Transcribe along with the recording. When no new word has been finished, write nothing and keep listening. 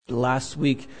Last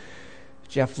week,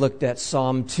 Jeff looked at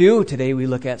Psalm 2. Today we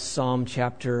look at Psalm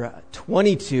chapter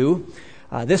 22.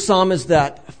 This psalm is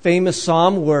that famous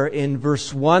psalm where in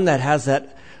verse 1 that has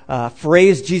that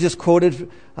phrase Jesus quoted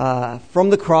from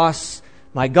the cross,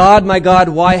 my God,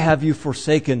 why have you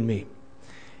forsaken me?"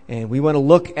 And we want to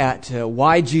look at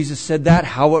why Jesus said that,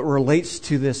 how it relates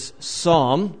to this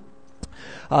psalm.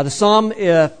 The psalm,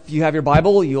 if you have your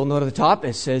Bible, you'll note at the top,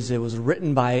 it says it was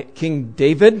written by King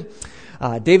David.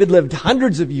 David lived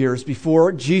hundreds of years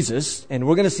before Jesus, and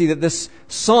we're going to see that this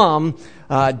psalm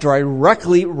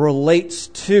directly relates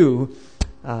to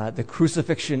the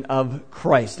crucifixion of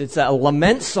Christ. It's a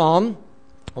lament psalm.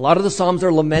 A lot of the psalms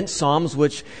are lament psalms,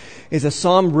 which is a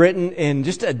psalm written in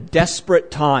just a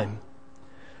desperate time.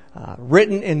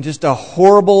 Written in just a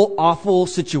horrible, awful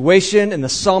situation, and the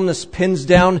psalmist pins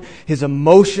down his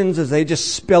emotions as they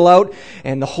just spill out,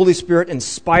 and the Holy Spirit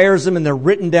inspires them, and they're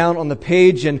written down on the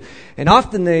page, and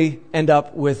often they end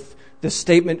up with the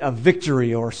statement of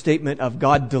victory or statement of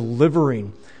God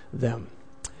delivering them.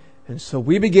 And so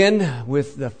we begin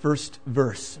with the first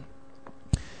verse.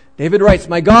 David writes,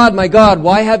 my God,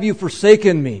 why have you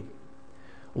forsaken me?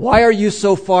 Why are you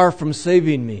so far from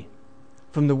saving me?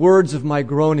 From the words of my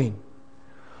groaning.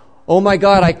 Oh my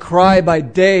God, I cry by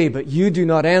day, but you do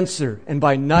not answer, and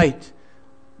by night,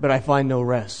 but I find no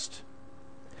rest.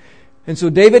 And so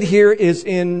David here is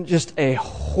in just a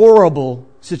horrible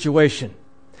situation.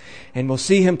 And we'll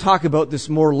see him talk about this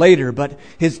more later, but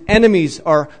his enemies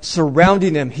are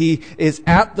surrounding him. He is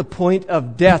at the point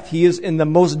of death. He is in the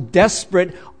most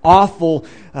desperate, awful,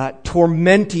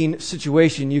 tormenting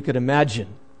situation you could imagine.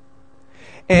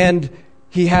 And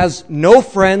he has no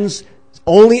friends.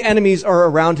 Only enemies are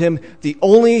around him. The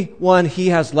only one he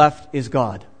has left is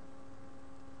God.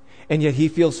 And yet he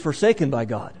feels forsaken by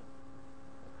God.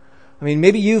 I mean,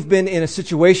 maybe you've been in a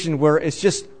situation where it's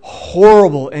just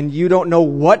horrible and you don't know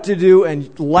what to do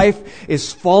and life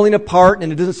is falling apart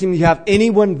and it doesn't seem you have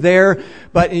anyone there,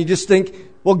 but you just think,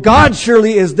 well, God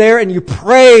surely is there, and you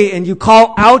pray and you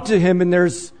call out to him and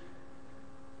there's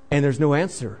no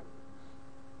answer.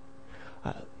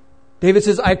 David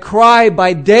says, I cry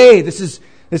by day. This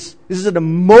is an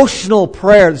emotional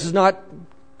prayer. This is not,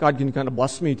 God, can you kind of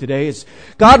bless me today? It's,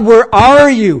 God, where are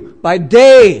you? By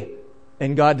day,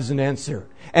 and God doesn't answer.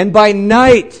 And by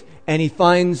night, and he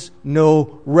finds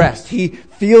no rest. He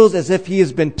feels as if he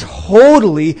has been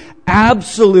totally,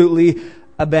 absolutely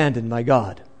abandoned by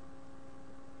God.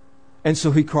 And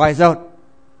so he cries out,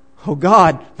 oh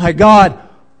God, my God,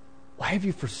 why have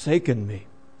you forsaken me?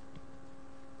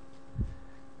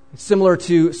 It's similar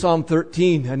to Psalm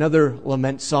 13, another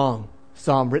lament psalm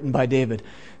written by David. It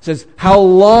says, how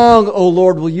long, O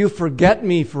Lord, will you forget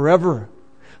me forever?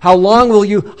 How long will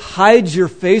you hide your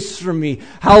face from me?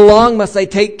 How long must I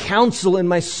take counsel in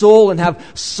my soul and have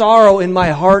sorrow in my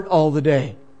heart all the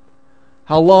day?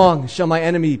 How long shall my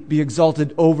enemy be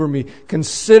exalted over me?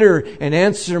 Consider and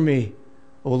answer me,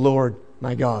 O Lord,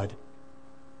 my God.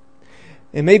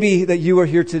 It may be that you are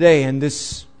here today and you're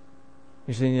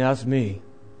saying, yeah, that's me.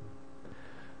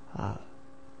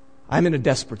 I'm in a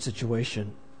desperate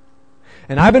situation.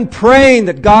 And I've been praying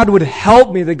that God would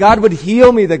help me, that God would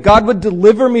heal me, that God would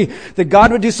deliver me, that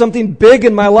God would do something big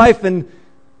in my life, and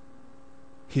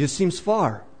he just seems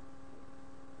far.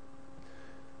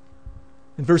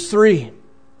 In verse 3,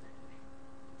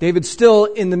 David, still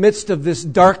in the midst of this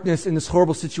darkness, in this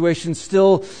horrible situation,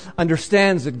 still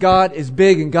understands that God is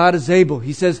big and God is able.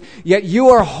 He says, yet you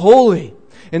are holy,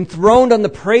 enthroned on the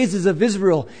praises of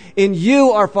Israel. In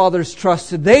you our fathers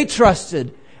trusted. They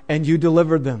trusted, and you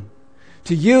delivered them.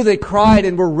 To you they cried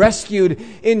and were rescued.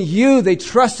 In you they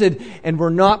trusted and were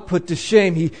not put to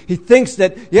shame. He thinks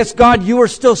that, yes, God, you are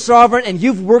still sovereign and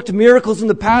you've worked miracles in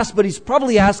the past, but he's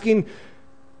probably asking,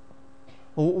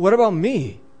 well, what about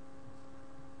me?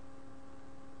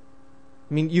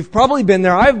 I mean, you've probably been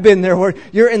there. I've been there where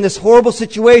you're in this horrible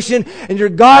situation and you're,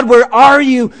 God, where are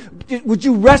you? Would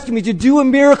you rescue me? Would you do a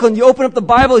miracle? And you open up the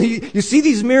Bible, you see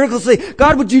these miracles, say,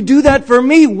 God, would you do that for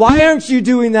me? Why aren't you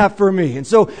doing that for me? And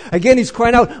so, again, he's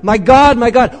crying out, my God,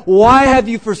 why have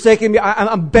you forsaken me? I'm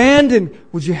abandoned.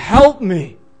 Would you help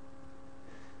me?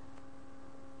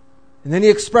 And then he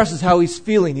expresses how he's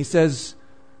feeling. He says,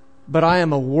 but I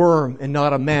am a worm and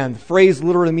not a man. The phrase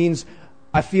literally means,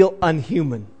 I feel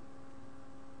unhuman.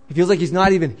 He feels like he's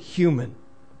not even human.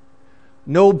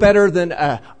 No better than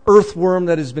an earthworm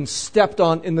that has been stepped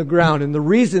on in the ground. And the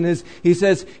reason is, he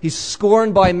says, he's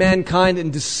scorned by mankind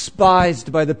and despised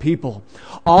by the people.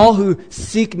 All who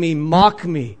seek me mock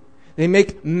me. They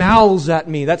make mouths at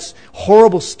me. That's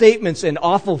horrible statements and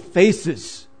awful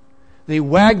faces. They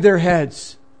wag their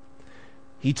heads.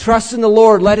 He trusts in the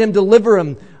Lord. Let him deliver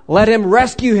him. Let him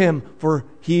rescue him, for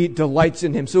he delights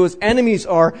in him. So his enemies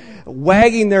are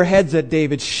wagging their heads at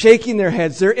David, shaking their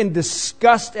heads. They're in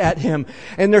disgust at him.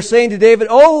 And they're saying to David,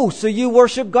 "Oh, so you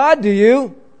worship God, do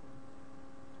you?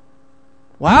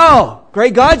 Wow,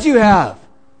 great God you have.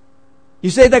 You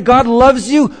say that God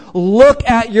loves you? Look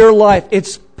at your life.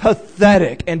 It's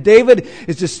pathetic." And David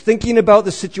is just thinking about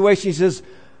the situation. He says,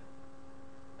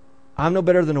 "I'm no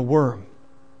better than a worm.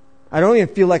 I don't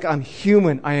even feel like I'm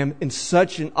human. I am in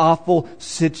such an awful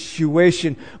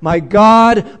situation. My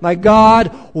God,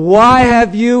 why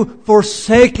have you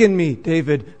forsaken me?"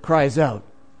 David cries out.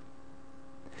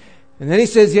 And then he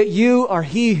says, "Yet you are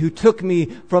he who took me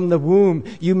from the womb.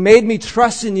 You made me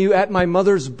trust in you at my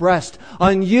mother's breast.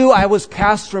 On you I was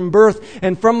cast from birth,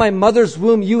 and from my mother's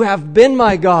womb you have been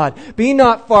my God. Be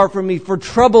not far from me, for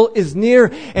trouble is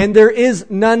near, and there is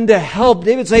none to help."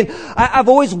 David's saying, I've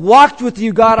always walked with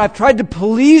you, God. I've tried to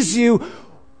please you.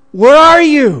 Where are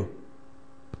you?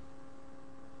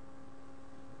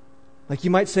 Like you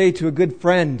might say to a good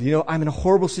friend, "I'm in a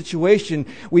horrible situation.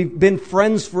 We've been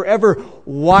friends forever.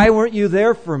 Why weren't you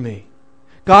there for me?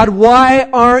 God, why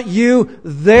aren't you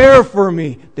there for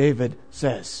me?" David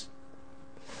says.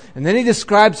 And then he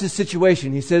describes his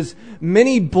situation. He says,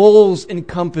 "Many bulls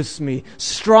encompass me.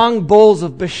 Strong bulls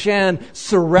of Bashan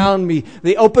surround me.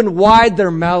 They open wide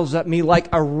their mouths at me like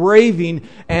a raving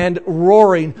and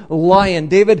roaring lion."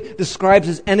 David describes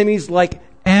his enemies like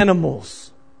animals.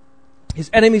 His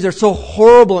enemies are so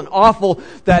horrible and awful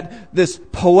that this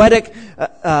poetic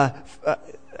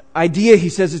idea, he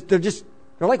says, is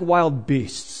they're like wild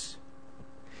beasts.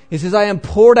 He says, "I am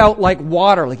poured out like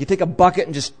water." Like you take a bucket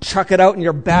and just chuck it out in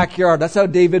your backyard. That's how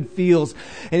David feels.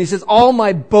 And he says, "All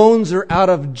my bones are out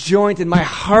of joint, and my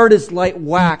heart is like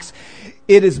wax.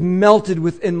 It is melted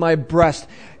within my breast."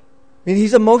 I mean,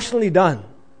 he's emotionally done.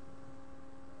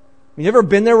 You ever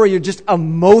been there where you're just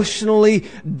emotionally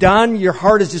done? Your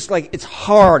heart is just like, it's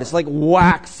hard. It's like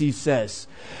wax, he says.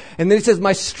 And then he says,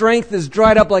 "My strength is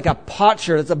dried up like a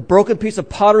potsherd." It's a broken piece of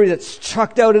pottery that's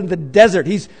chucked out into the desert.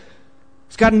 He's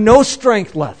got no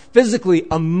strength left, physically,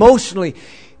 emotionally.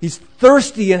 He's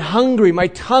thirsty and hungry. "My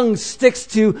tongue sticks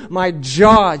to my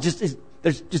jaw."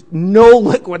 There's just no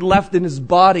liquid left in his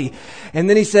body. And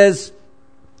then he says,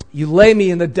 "You lay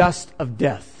me in the dust of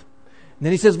death." And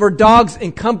then he says, "For dogs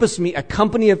encompass me, a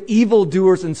company of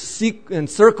evildoers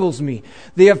encircles me.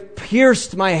 They have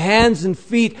pierced my hands and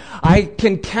feet. I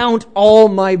can count all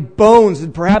my bones."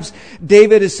 And perhaps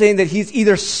David is saying that he's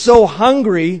either so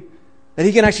hungry that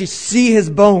he can actually see his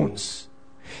bones.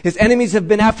 His enemies have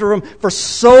been after him for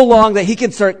so long that he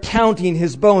can start counting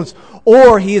his bones.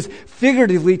 Or he is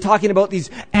figuratively talking about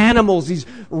these animals, these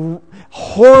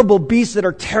horrible beasts that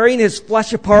are tearing his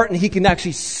flesh apart, and he can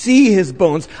actually see his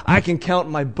bones. "I can count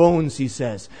my bones," he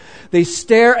says. "They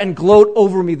stare and gloat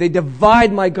over me. They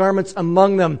divide my garments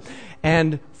among them,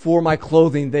 and for my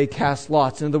clothing they cast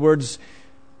lots." In other words,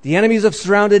 the enemies have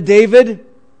surrounded David.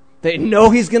 They know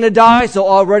he's going to die, so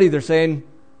already they're saying,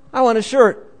 "I want his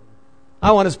shirt.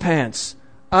 I want his pants.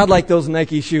 I'd like those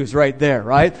Nike shoes right there,"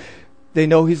 right? They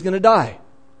know he's going to die.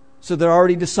 So they're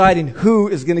already deciding who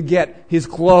is going to get his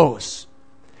clothes.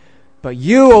 "But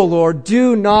you, O Lord,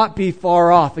 do not be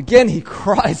far off." Again, he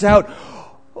cries out,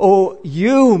 "O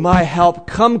you, my help,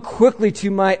 come quickly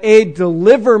to my aid.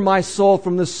 Deliver my soul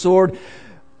from the sword,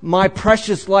 my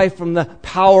precious life from the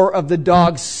power of the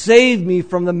dog. Save me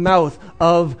from the mouth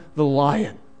of the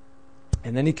lion."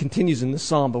 And then he continues in the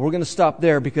psalm, but we're going to stop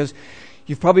there because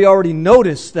you've probably already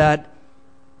noticed that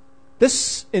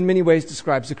this, in many ways,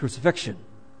 describes the crucifixion.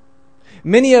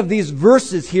 Many of these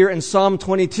verses here in Psalm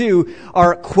 22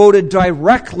 are quoted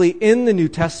directly in the New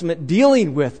Testament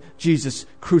dealing with Jesus'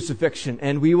 crucifixion.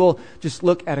 And we will just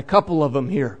look at a couple of them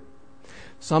here.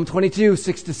 Psalm 22,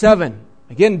 6-7.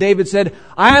 Again, David said,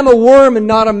 "I am a worm and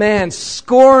not a man,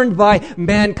 scorned by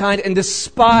mankind and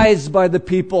despised by the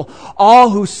people. All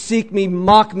who seek me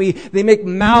mock me. They make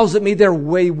mouths at me. They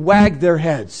wag their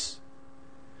heads."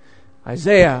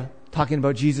 Isaiah, talking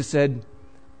about Jesus, said,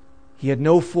 "He had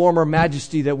no form or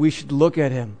majesty that we should look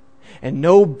at him, and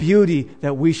no beauty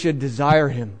that we should desire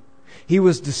him. He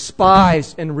was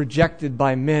despised and rejected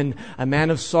by men, a man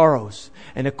of sorrows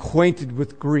and acquainted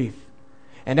with grief.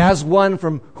 And as one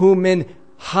from whom men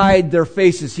hide their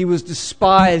faces, he was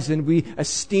despised and we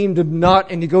esteemed him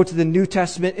not." And you go to the New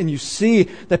Testament and you see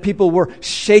that people were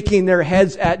shaking their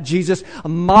heads at Jesus,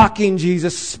 mocking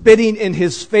Jesus, spitting in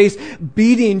his face,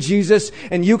 beating Jesus.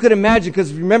 And you could imagine,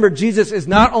 because remember, Jesus is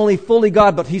not only fully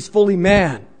God, but he's fully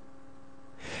man.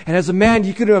 And as a man,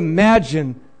 you could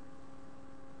imagine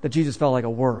that Jesus felt like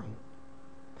a worm.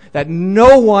 That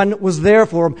no one was there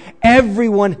for him.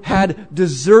 Everyone had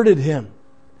deserted him.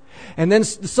 And then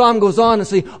the psalm goes on and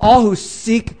say, all who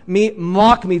seek me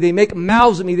mock me. They make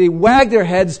mouths at me. They wag their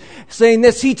heads, saying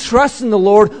this, he trusts in the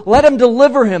Lord. Let him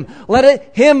deliver him.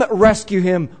 Him rescue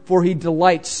him, for he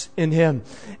delights in him.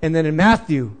 And then in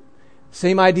Matthew,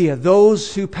 same idea.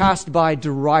 Those who passed by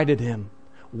derided him,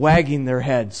 wagging their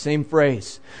heads. Same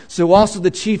phrase. So also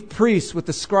the chief priests with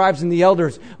the scribes and the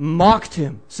elders mocked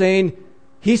him, saying,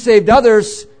 he saved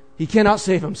others. He cannot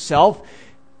save himself.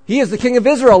 He is the King of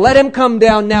Israel. Let him come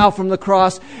down now from the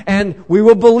cross and we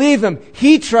will believe him.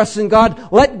 He trusts in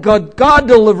God. Let God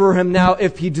deliver him now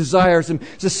if he desires him.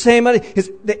 It's the same.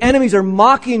 The enemies are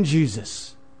mocking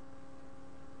Jesus.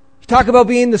 You talk about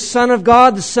being the Son of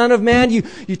God, the Son of Man.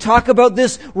 You talk about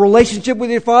this relationship with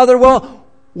your Father. Well,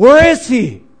 where is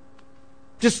he?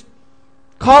 Just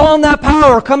call on that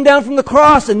power. Come down from the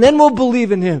cross and then we'll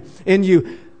believe in him, in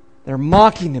you. They're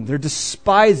mocking him. They're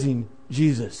despising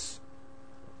Jesus.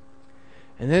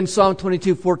 And then Psalm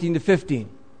 22, 14 to 15.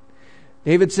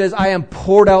 David says, I am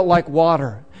poured out like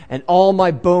water, and all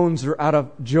my bones are out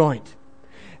of joint.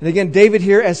 And again, David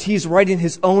here, as he's writing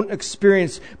his own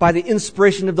experience by the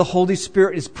inspiration of the Holy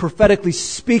Spirit, is prophetically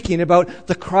speaking about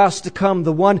the cross to come,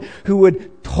 the one who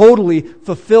would totally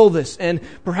fulfill this. And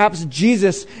perhaps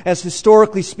Jesus, as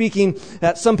historically speaking,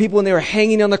 that some people when they were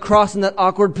hanging on the cross in that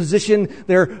awkward position,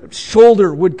 their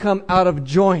shoulder would come out of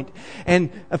joint. And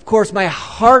of course, my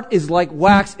heart is like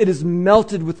wax. It is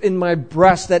melted within my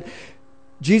breast that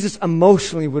Jesus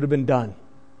emotionally would have been done.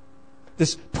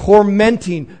 This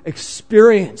tormenting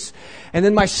experience. And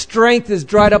then my strength is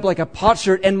dried up like a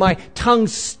potsherd and my tongue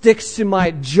sticks to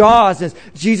my jaws as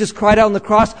Jesus cried out on the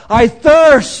cross, I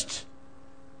thirst!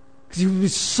 Because he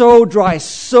was so dry,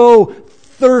 so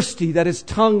thirsty that his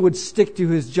tongue would stick to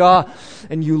his jaw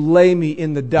and you lay me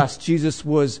in the dust. Jesus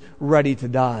was ready to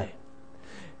die.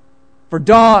 For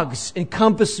dogs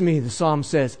encompass me, the psalm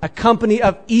says. A company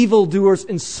of evildoers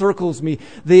encircles me.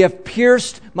 They have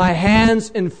pierced my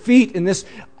hands and feet. And this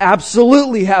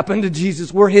absolutely happened to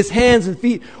Jesus, where his hands and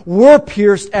feet were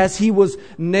pierced as he was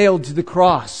nailed to the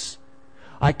cross.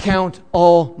 I count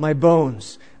all my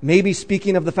bones. Maybe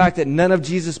speaking of the fact that none of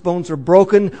Jesus' bones are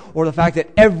broken, or the fact that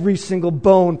every single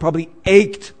bone probably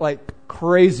ached like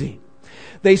crazy.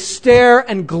 They stare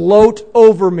and gloat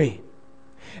over me.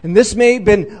 And this may have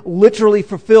been literally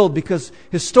fulfilled because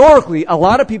historically, a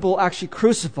lot of people actually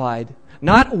crucified,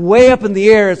 not way up in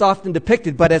the air as often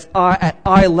depicted, but at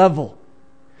eye level.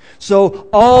 So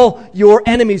all your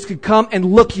enemies could come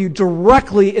and look you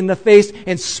directly in the face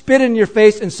and spit in your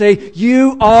face and say,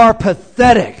 you are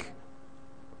pathetic.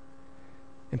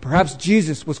 And perhaps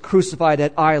Jesus was crucified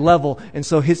at eye level, and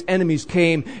so his enemies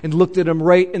came and looked at him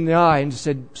right in the eye and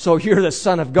said, so you're the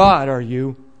Son of God, are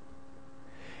you?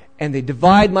 And they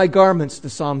divide my garments, the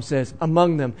psalm says,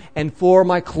 among them. And for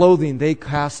my clothing they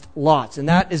cast lots. And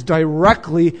that is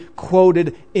directly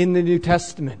quoted in the New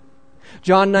Testament.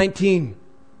 John 19.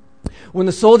 When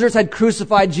the soldiers had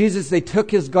crucified Jesus, they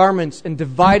took his garments and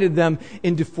divided them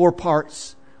into 4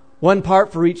 parts. 1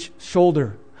 part for each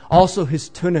shoulder. Also his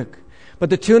tunic. But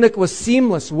the tunic was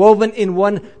seamless, woven in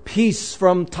one piece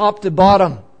from top to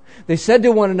bottom. They said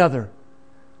to one another,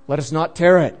 let us not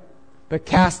tear it, but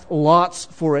cast lots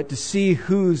for it to see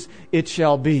whose it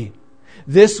shall be.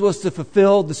 This was to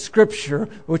fulfill the scripture,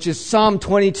 which is Psalm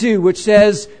 22, which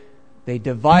says, they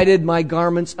divided my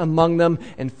garments among them,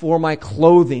 and for my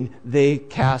clothing they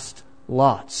cast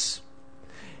lots.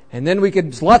 And then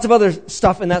there's lots of other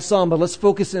stuff in that psalm, but let's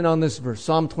focus in on this verse,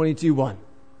 Psalm 22:1.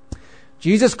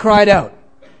 Jesus cried out.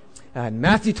 In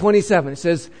Matthew 27, it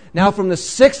says, now from the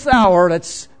 6th hour,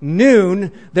 that's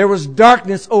noon, there was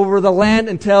darkness over the land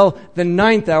until the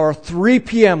 9th hour, 3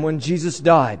 p.m. when Jesus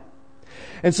died.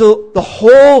 And so the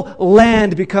whole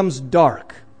land becomes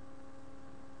dark.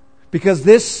 Because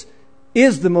this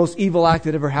is the most evil act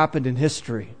that ever happened in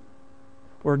history.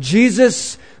 Where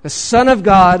Jesus, the Son of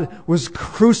God, was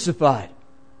crucified.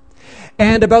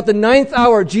 And about the 9th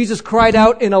hour, Jesus cried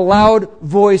out in a loud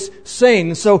voice,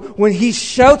 saying, so when he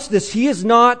shouts this, he is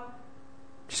not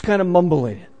just kind of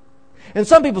mumbling it. And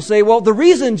some people say, well, the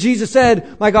reason Jesus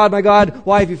said, my God,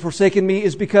 why have you forsaken me,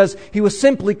 is because he was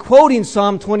simply quoting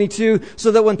Psalm 22 so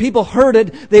that when people heard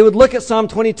it, they would look at Psalm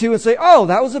 22 and say, oh,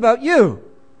 that was about you.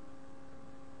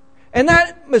 And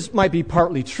that might be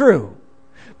partly true.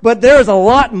 But there is a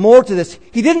lot more to this.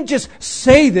 He didn't just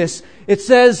say this. It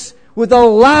says, with a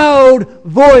loud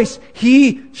voice,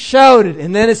 he shouted.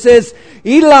 And then it says,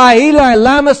 Eli, Eli,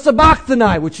 lama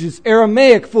sabachthani, which is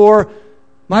Aramaic for,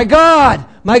 my God,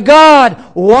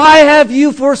 why have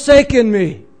you forsaken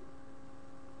me?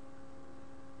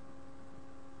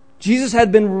 Jesus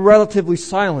had been relatively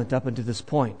silent up until this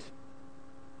point.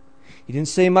 He didn't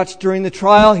say much during the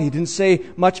trial. He didn't say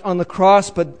much on the cross,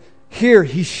 but here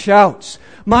he shouts,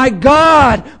 my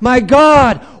God,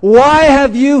 why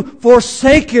have you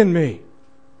forsaken me?"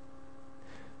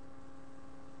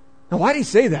 Now, why did he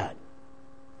say that?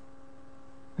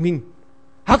 I mean,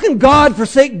 how can God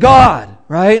forsake God,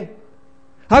 right?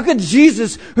 How could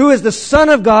Jesus, who is the Son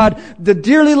of God, the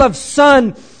dearly loved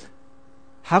Son,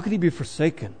 how could he be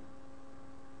forsaken?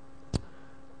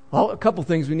 Well, a couple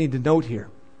things we need to note here.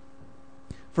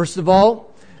 First of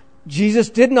all, Jesus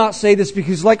did not say this because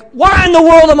he's like, why in the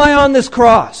world am I on this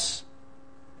cross?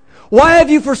 Why have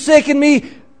you forsaken me?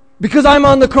 Because I'm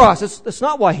on the cross. That's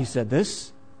not why he said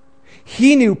this.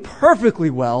 He knew perfectly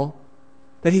well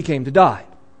that he came to die.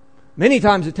 Many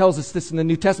times it tells us this in the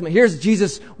New Testament. Here's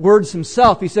Jesus' words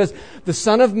himself. He says, "The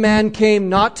Son of Man came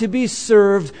not to be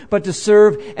served, but to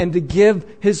serve and to give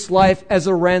his life as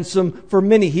a ransom for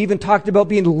many." He even talked about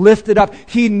being lifted up.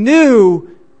 He knew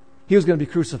he was going to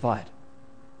be crucified.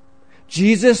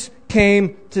 Jesus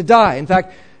came to die. In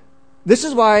fact, this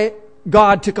is why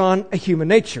God took on a human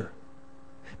nature.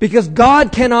 Because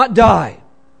God cannot die.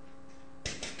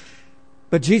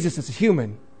 But Jesus, as a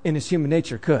human, in his human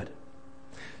nature, could.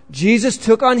 Jesus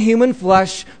took on human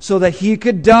flesh so that he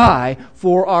could die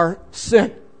for our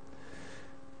sin.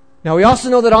 Now, we also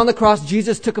know that on the cross,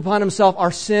 Jesus took upon himself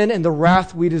our sin and the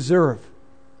wrath we deserve.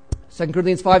 2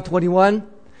 Corinthians 5:21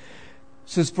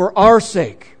 says, for our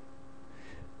sake.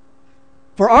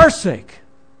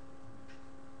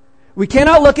 We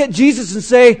cannot look at Jesus and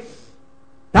say,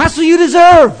 that's what you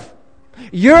deserve.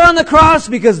 You're on the cross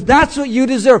because that's what you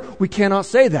deserve. We cannot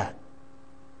say that.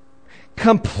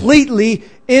 Completely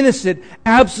innocent,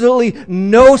 absolutely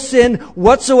no sin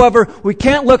whatsoever. We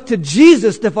can't look to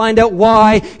Jesus to find out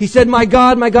why. He said, my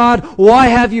God, why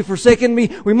have you forsaken me?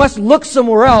 We must look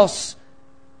somewhere else.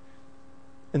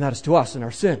 And that is to us in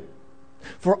our sin.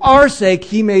 For our sake,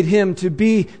 he made him to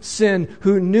be sin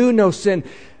who knew no sin.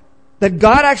 That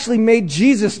God actually made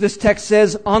Jesus, this text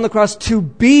says, on the cross to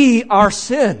be our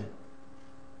sin.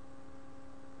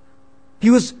 He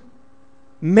was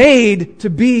made to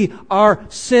be our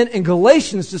sin. And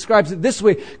Galatians describes it this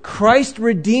way: Christ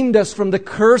redeemed us from the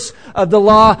curse of the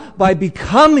law by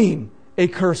becoming a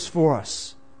curse for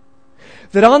us.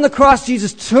 That on the cross,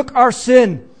 Jesus took our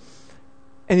sin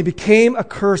and he became a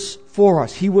curse for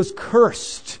us. He was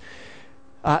cursed.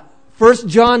 1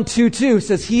 John 2:2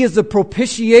 says he is the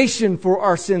propitiation for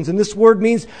our sins. And this word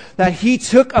means that he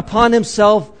took upon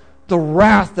himself the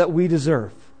wrath that we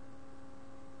deserve.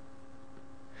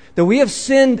 That we have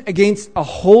sinned against a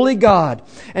holy God.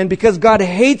 And because God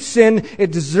hates sin, it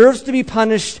deserves to be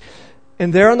punished.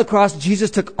 And there on the cross,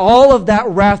 Jesus took all of that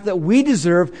wrath that we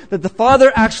deserve, that the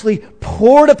Father actually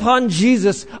poured upon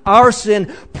Jesus our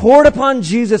sin, poured upon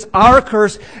Jesus our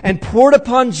curse, and poured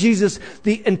upon Jesus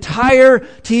the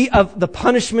entirety of the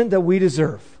punishment that we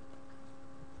deserve.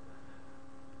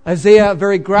 Isaiah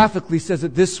very graphically says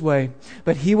it this way: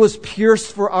 but he was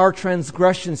pierced for our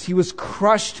transgressions. He was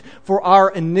crushed for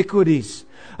our iniquities.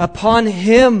 Upon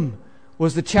him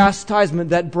was the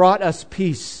chastisement that brought us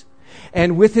peace.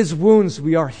 And with his wounds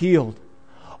we are healed.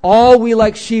 All we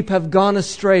like sheep have gone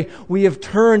astray. We have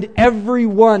turned every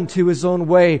one to his own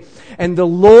way. And the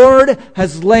Lord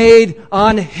has laid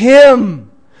on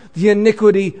him the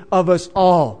iniquity of us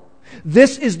all.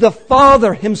 This is the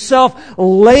Father himself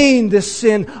laying this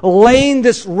sin, laying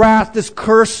this wrath, this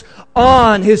curse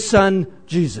on his Son,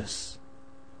 Jesus.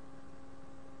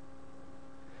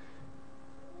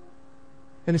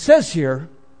 And it says here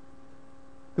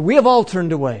that we have all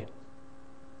turned away.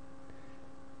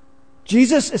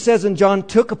 Jesus, it says in John,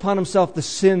 took upon himself the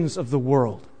sins of the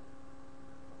world.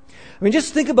 I mean,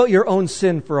 just think about your own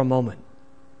sin for a moment.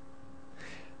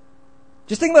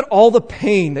 Just think about all the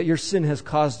pain that your sin has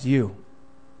caused you.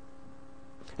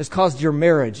 Has caused your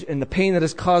marriage, and the pain that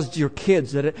has caused your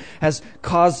kids, that it has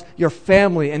caused your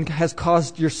family, and has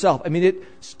caused yourself. I mean,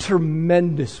 it's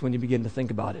tremendous when you begin to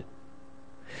think about it.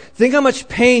 Think how much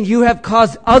pain you have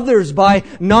caused others by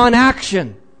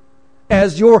non-action.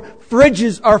 As your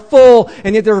fridges are full,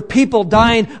 and yet there are people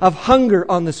dying of hunger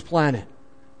on this planet.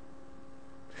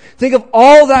 Think of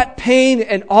all that pain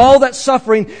and all that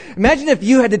suffering. Imagine if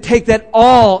you had to take that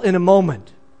all in a moment.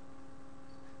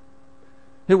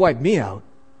 It wiped me out.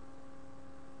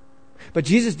 But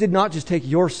Jesus did not just take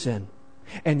your sin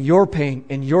and your pain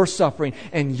and your suffering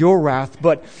and your wrath,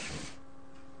 but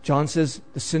John says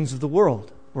the sins of the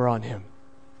world were on him.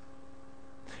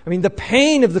 I mean, the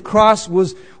pain of the cross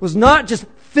was not just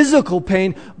physical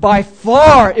pain. By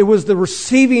far, it was the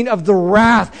receiving of the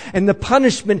wrath and the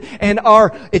punishment and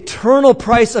our eternal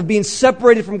price of being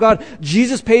separated from God.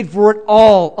 Jesus paid for it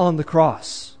all on the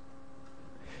cross.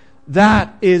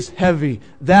 That is heavy.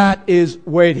 That is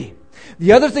weighty.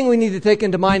 The other thing we need to take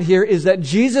into mind here is that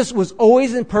Jesus was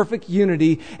always in perfect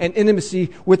unity and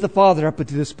intimacy with the Father up to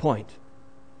this point.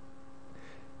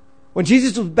 When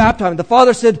Jesus was baptized, the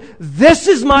Father said, "This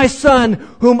is my Son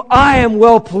whom I am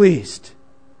well pleased."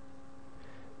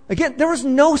 Again, there was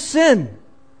no sin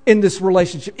in this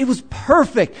relationship. It was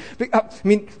perfect. I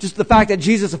mean, just the fact that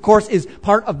Jesus, of course, is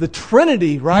part of the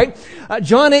Trinity, right?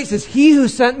 John 8 says, "He who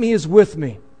sent me is with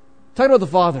me." Talking about the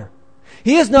Father.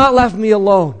 "He has not left me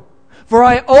alone, for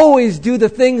I always do the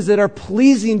things that are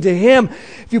pleasing to Him."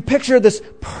 If you picture this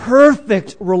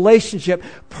perfect relationship,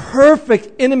 perfect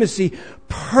intimacy,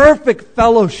 perfect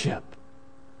fellowship.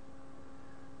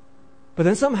 But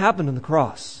then something happened on the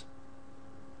cross.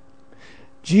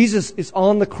 Jesus is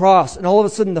on the cross, and all of a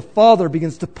sudden the Father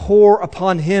begins to pour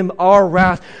upon Him our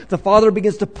wrath. The Father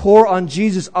begins to pour on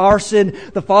Jesus our sin.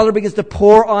 The Father begins to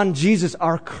pour on Jesus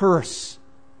our curse.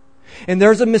 And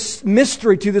there's a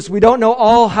mystery to this. We don't know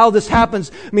all how this happens.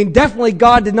 I mean, definitely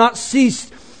God did not cease.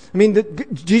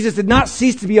 Jesus did not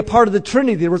cease to be a part of the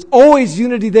Trinity. There was always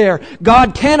unity there.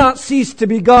 God cannot cease to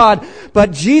be God.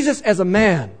 But Jesus as a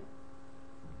man.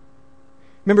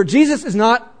 Remember, Jesus is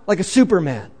not like a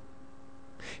Superman.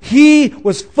 He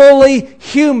was fully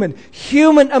human.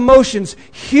 Human emotions,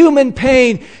 human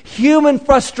pain, human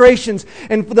frustrations.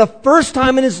 And for the first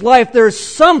time in His life, there is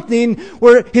something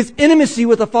where His intimacy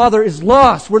with the Father is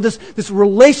lost. Where this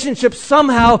relationship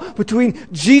somehow between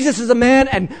Jesus as a man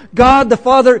and God the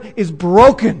Father is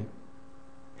broken.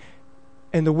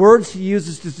 And the words He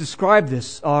uses to describe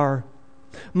this are,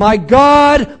 my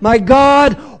God,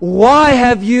 why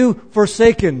have you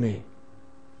forsaken me?"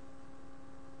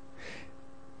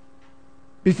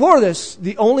 Before this,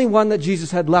 the only one that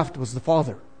Jesus had left was the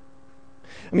Father.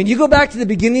 I mean, you go back to the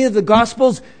beginning of the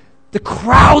Gospels, the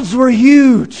crowds were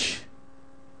huge.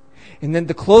 And then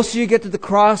the closer you get to the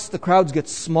cross, the crowds get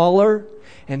smaller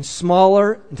and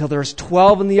smaller until there's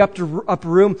 12 in the upper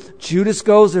room. Judas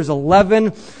goes, there's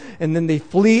 11, and then they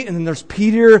flee, and then there's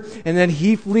Peter, and then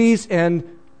he flees, and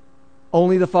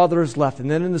only the Father is left.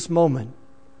 And then in this moment,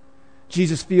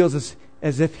 Jesus feels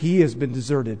as if He has been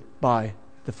deserted by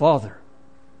the Father.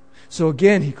 So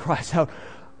again, He cries out,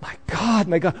 my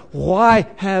God, why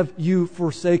have you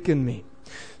forsaken me?"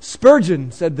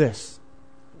 Spurgeon said this,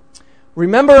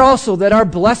 "Remember also that our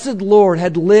blessed Lord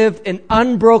had lived in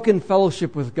unbroken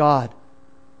fellowship with God,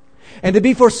 and to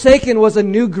be forsaken was a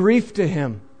new grief to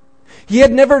Him. He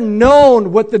had never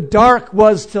known what the dark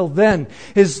was till then.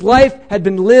 His life had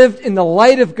been lived in the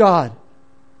light of God.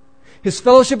 His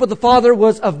fellowship with the Father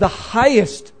was of the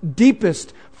highest,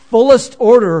 deepest, fullest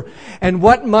order, and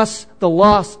what must the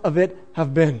loss of it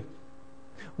have been?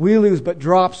 We lose but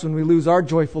drops when we lose our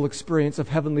joyful experience of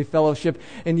heavenly fellowship,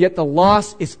 and yet the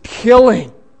loss is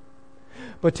killing.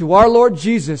 But to our Lord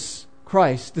Jesus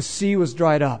Christ, the sea was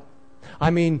dried up.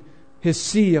 I mean, His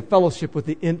sea of fellowship with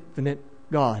the infinite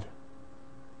God."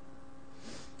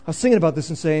 I was thinking about this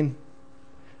and saying,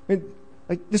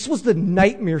 this was the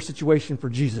nightmare situation for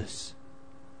Jesus.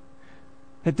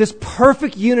 That this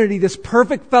perfect unity, this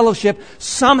perfect fellowship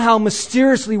somehow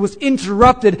mysteriously was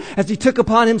interrupted as He took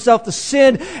upon Himself the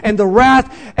sin and the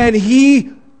wrath, and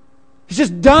He's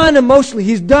just done emotionally.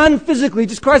 He's done physically. He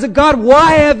just cries out, "God,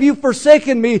 why have you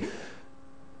forsaken me?"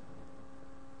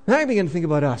 And I begin to think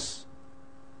about us.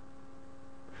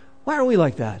 Why are we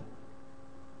like that?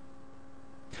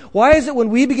 Why is it when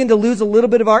we begin to lose a little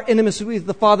bit of our intimacy with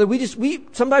the Father, we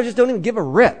sometimes just don't even give a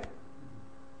rip?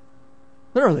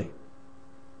 Literally.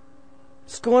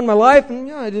 Just go on my life, and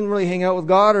I didn't really hang out with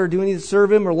God or do anything to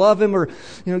serve Him or love Him or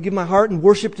give my heart and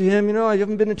worship to Him. I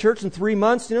haven't been to church in 3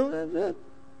 months.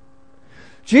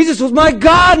 Jesus was, my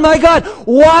God,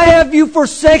 why have you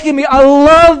forsaken me? I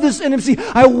love this intimacy.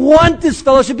 I want this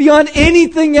fellowship beyond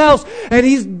anything else. And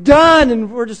He's done,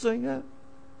 and we're just saying, yeah.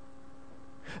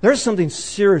 There's something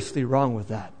seriously wrong with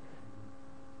that.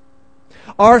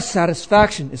 Our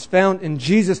satisfaction is found in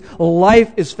Jesus.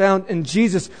 Life is found in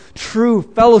Jesus. True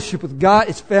fellowship with God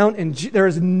is found in Jesus. There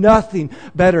is nothing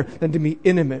better than to be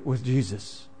intimate with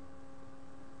Jesus.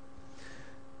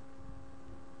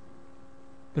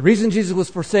 The reason Jesus was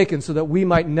forsaken so that we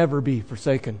might never be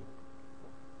forsaken.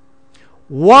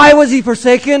 Why was He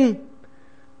forsaken?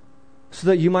 So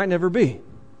that you might never be.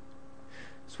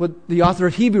 That's what the author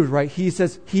of Hebrews writes.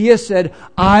 He has said,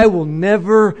 "I will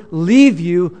never leave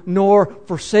you nor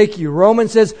forsake you."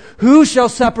 Romans says, "Who shall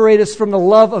separate us from the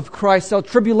love of Christ? Shall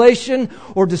tribulation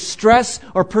or distress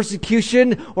or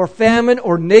persecution or famine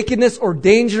or nakedness or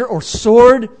danger or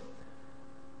sword?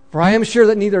 For I am sure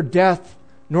that neither death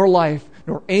nor life,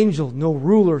 nor angel, nor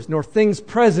rulers, nor things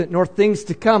present, nor things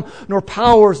to come, nor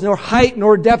powers, nor height,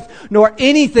 nor depth, nor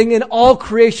anything in all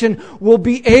creation will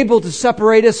be able to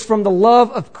separate us from the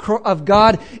love of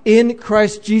God in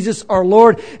Christ Jesus our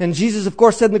Lord. And Jesus, of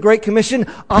course, said in the Great Commission,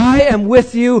 I am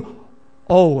with you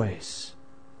always.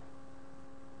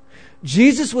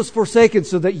 Jesus was forsaken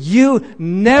so that you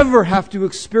never have to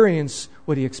experience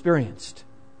what He experienced.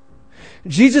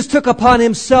 Jesus took upon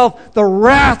Himself the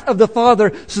wrath of the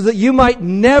Father so that you might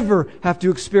never have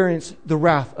to experience the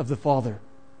wrath of the Father.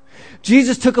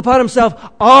 Jesus took upon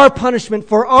Himself our punishment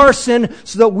for our sin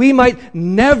so that we might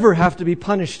never have to be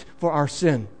punished for our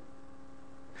sin.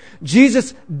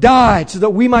 Jesus died so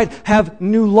that we might have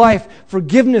new life,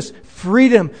 forgiveness,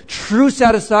 freedom, true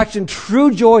satisfaction,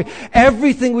 true joy.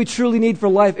 Everything we truly need for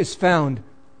life is found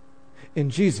in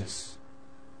Jesus.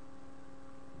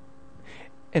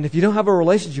 And if you don't have a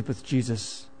relationship with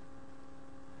Jesus,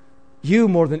 you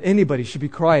more than anybody should be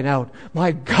crying out,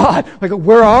 my God,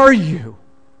 where are you?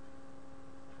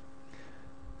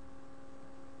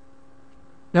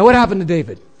 Now what happened to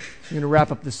David? I'm going to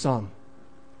wrap up this psalm.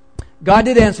 God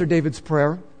did answer David's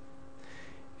prayer.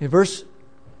 In verse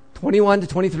 21 to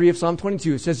 23 of Psalm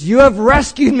 22, it says, you have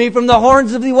rescued me from the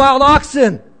horns of the wild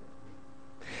oxen.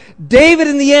 David,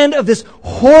 in the end of this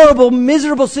horrible,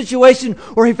 miserable situation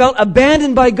where he felt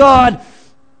abandoned by God,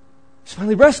 is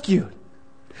finally rescued.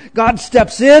 God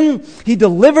steps in, He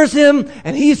delivers him,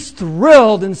 and he's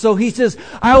thrilled. And so he says,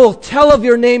 I will tell of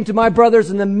your name to my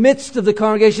brothers in the midst of the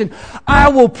congregation. I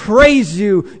will praise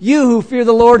you. You who fear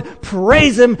the Lord,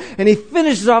 praise Him. And he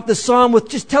finishes off the psalm with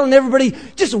just telling everybody,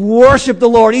 just worship the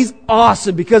Lord. He's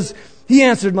awesome because He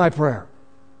answered my prayer.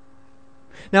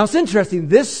 Now it's interesting,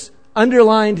 this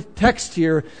underlined text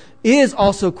here is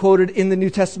also quoted in the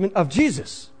New Testament of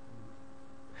Jesus.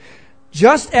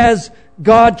 Just as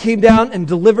God came down and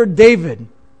delivered David,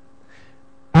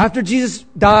 after Jesus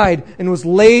died and was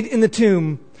laid in the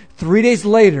tomb, 3 days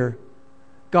later,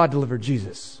 God delivered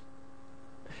Jesus.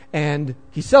 And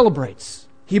He celebrates.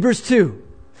 Hebrews 2.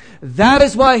 That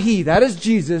is why He, that is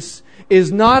Jesus,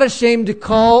 is not ashamed to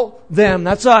call them,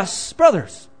 that's us,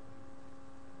 brothers.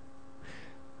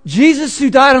 Jesus who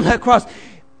died on that cross,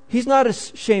 He's not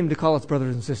ashamed to call us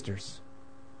brothers and sisters.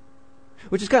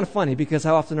 Which is kind of funny because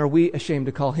how often are we ashamed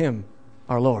to call Him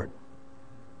our Lord?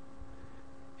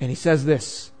 And He says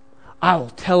this, I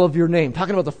will tell of your name,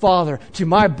 talking about the Father, to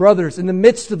my brothers in the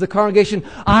midst of the congregation,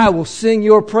 I will sing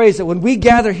your praise. That when we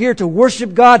gather here to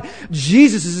worship God,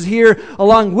 Jesus is here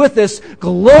along with us,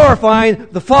 glorifying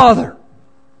the Father.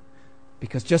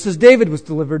 Because just as David was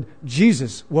delivered,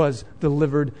 Jesus was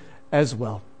delivered as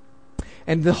well.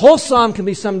 And the whole psalm can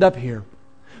be summed up here.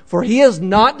 For He has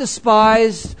not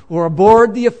despised or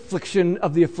abhorred the affliction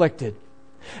of the afflicted,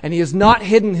 and He has not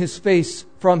hidden His face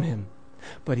from him,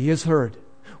 but He has heard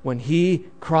when he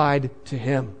cried to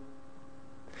Him.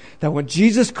 That when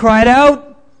Jesus cried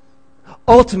out,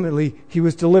 ultimately He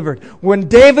was delivered. When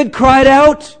David cried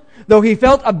out, though he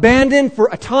felt abandoned for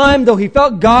a time, though he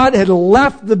felt God had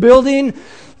left the building,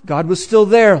 God was still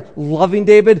there, loving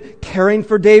David, caring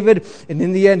for David, and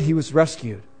in the end, he was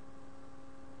rescued.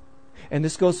 And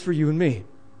this goes for you and me.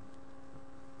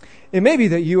 It may be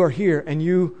that you are here and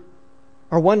you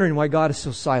are wondering why God is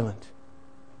so silent.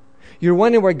 You're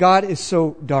wondering why God is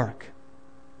so dark.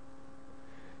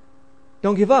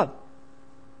 Don't give up.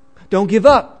 Don't give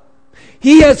up.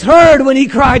 He has heard when he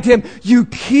cried to Him. You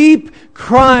keep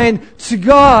crying to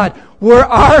God. Where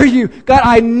are you? God,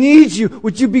 I need you.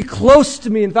 Would you be close to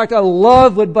me? In fact, I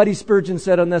love what Buddy Spurgeon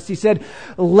said on this. He said,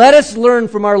 let us learn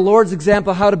from our Lord's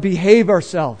example how to behave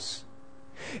ourselves.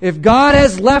 If God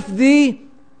has left thee,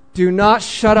 do not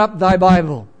shut up thy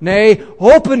Bible. Nay,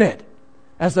 open it,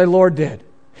 as thy Lord did,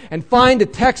 and find a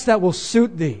text that will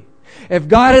suit thee. If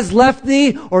God has left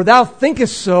thee, or thou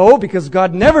thinkest so, because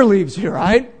God never leaves you,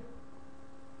 right?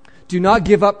 Do not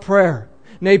give up prayer.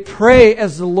 Nay, pray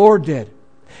as the Lord did,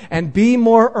 and be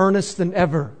more earnest than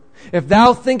ever. If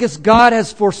thou thinkest God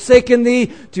has forsaken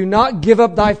thee, do not give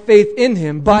up thy faith in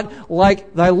Him, but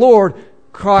like thy Lord,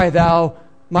 cry thou,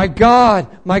 my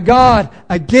God,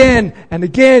 again and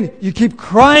again. You keep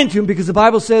crying to Him because the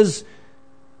Bible says,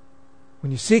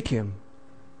 when you seek Him,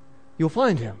 you'll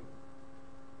find Him.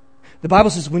 The Bible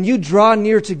says, when you draw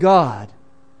near to God,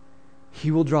 He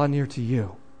will draw near to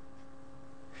you.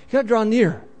 You got to draw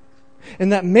near.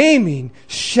 And that may mean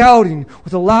shouting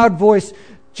with a loud voice,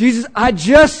 Jesus, I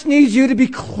just need you to be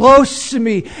close to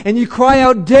me. And you cry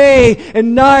out day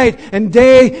and night and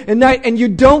day and night. And you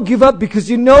don't give up because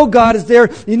you know God is there.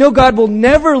 You know God will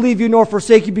never leave you nor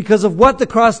forsake you because of what the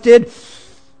cross did.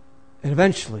 And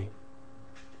eventually,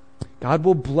 God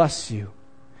will bless you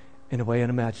in a way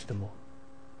unimaginable.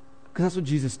 Because that's what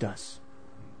Jesus does.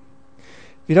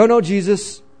 If you don't know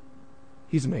Jesus,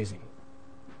 He's amazing.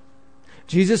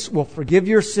 Jesus will forgive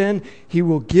your sin. He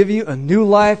will give you a new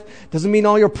life. Doesn't mean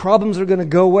all your problems are going to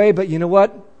go away, but you know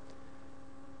what?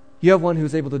 You have one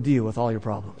who's able to deal with all your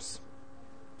problems.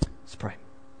 Let's pray.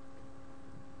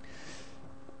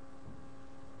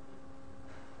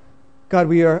 God,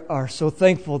 we are so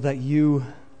thankful that you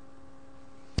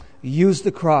used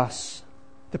the cross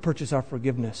to purchase our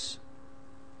forgiveness.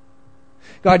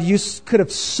 God, you could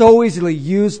have so easily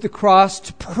used the cross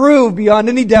to prove beyond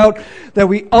any doubt that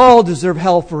we all deserve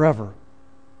hell forever.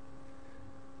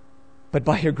 But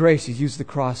by your grace, you used the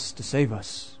cross to save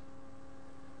us.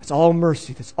 It's all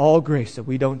mercy, that's all grace that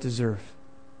we don't deserve.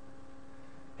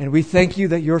 And we thank you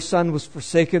that your Son was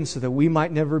forsaken so that we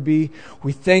might never be.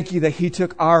 We thank you that He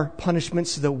took our punishment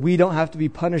so that we don't have to be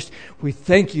punished. We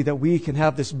thank you that we can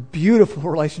have this beautiful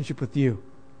relationship with you.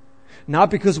 Not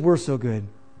because we're so good,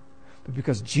 but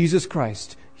because Jesus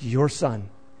Christ, your Son,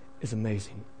 is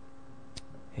amazing.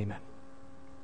 Amen.